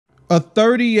A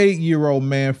 38-year-old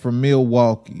man from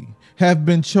Milwaukee has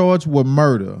been charged with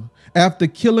murder after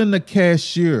killing the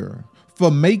cashier for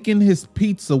making his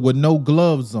pizza with no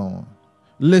gloves on.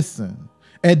 Listen,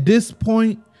 at this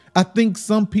point, I think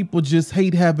some people just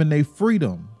hate having their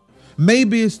freedom.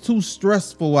 Maybe it's too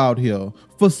stressful out here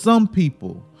for some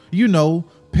people. You know,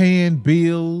 paying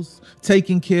bills,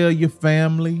 taking care of your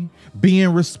family, being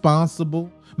responsible.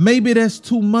 Maybe that's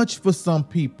too much for some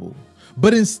people.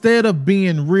 But instead of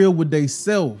being real with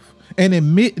themselves and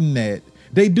admitting that,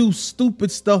 they do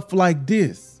stupid stuff like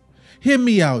this. Hear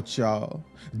me out, y'all.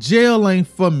 Jail ain't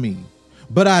for me,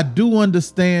 but I do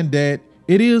understand that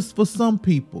it is for some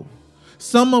people.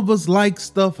 Some of us like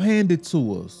stuff handed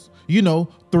to us. You know,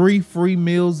 3 free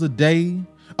meals a day,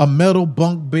 a metal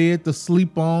bunk bed to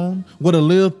sleep on with a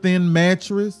little thin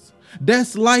mattress.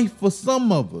 That's life for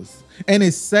some of us. And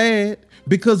it's sad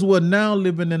because we're now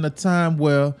living in a time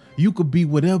where you could be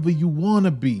whatever you want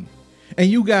to be. And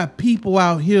you got people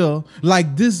out here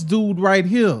like this dude right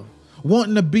here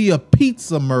wanting to be a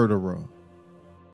pizza murderer.